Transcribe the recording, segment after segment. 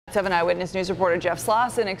7 Eyewitness News reporter Jeff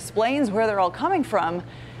Slauson explains where they're all coming from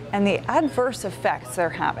and the adverse effects they're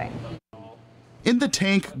having. In the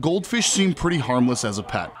tank, goldfish seem pretty harmless as a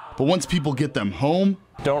pet, but once people get them home,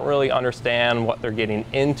 don't really understand what they're getting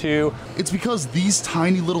into. It's because these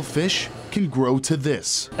tiny little fish can grow to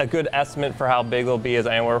this. A good estimate for how big they'll be is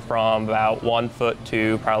anywhere from about 1 foot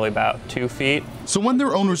to probably about 2 feet. So when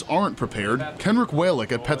their owners aren't prepared, Kenrick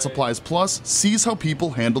Walick at Pet Supplies Plus sees how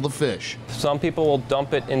people handle the fish. Some people will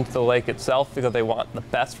dump it into the lake itself because they want the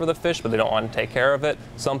best for the fish, but they don't want to take care of it.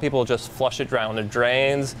 Some people just flush it down the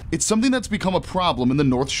drains. It's something that's become a problem in the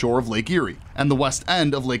North Shore of Lake Erie and the west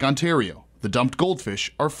end of Lake Ontario. The dumped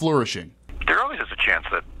goldfish are flourishing. There always is a chance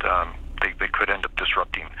that they could end up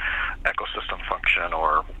disrupting ecosystem function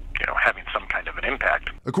or having some kind of an impact.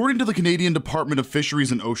 According to the Canadian Department of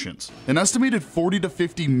Fisheries and Oceans, an estimated 40 to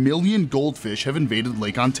 50 million goldfish have invaded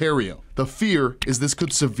Lake Ontario. The fear is this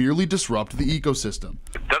could severely disrupt the ecosystem.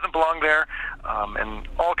 It doesn't belong there, and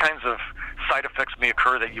all kinds of side effects may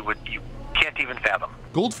occur that you can't even fathom.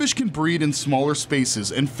 Goldfish can breed in smaller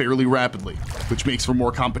spaces and fairly rapidly, which makes for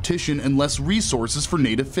more competition and less resources for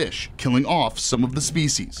native fish, killing off some of the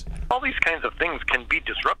species. All these kinds of things can be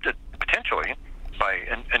disrupted potentially by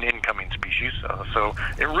an incoming species, so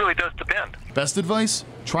it really does depend. Best advice?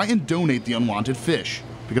 Try and donate the unwanted fish,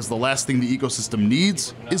 because the last thing the ecosystem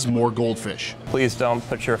needs is more goldfish. Please don't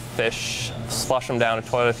put your fish, flush them down a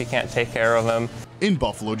toilet if you can't take care of them. In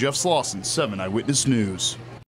Buffalo, Jeff Slauson, 7 Eyewitness News.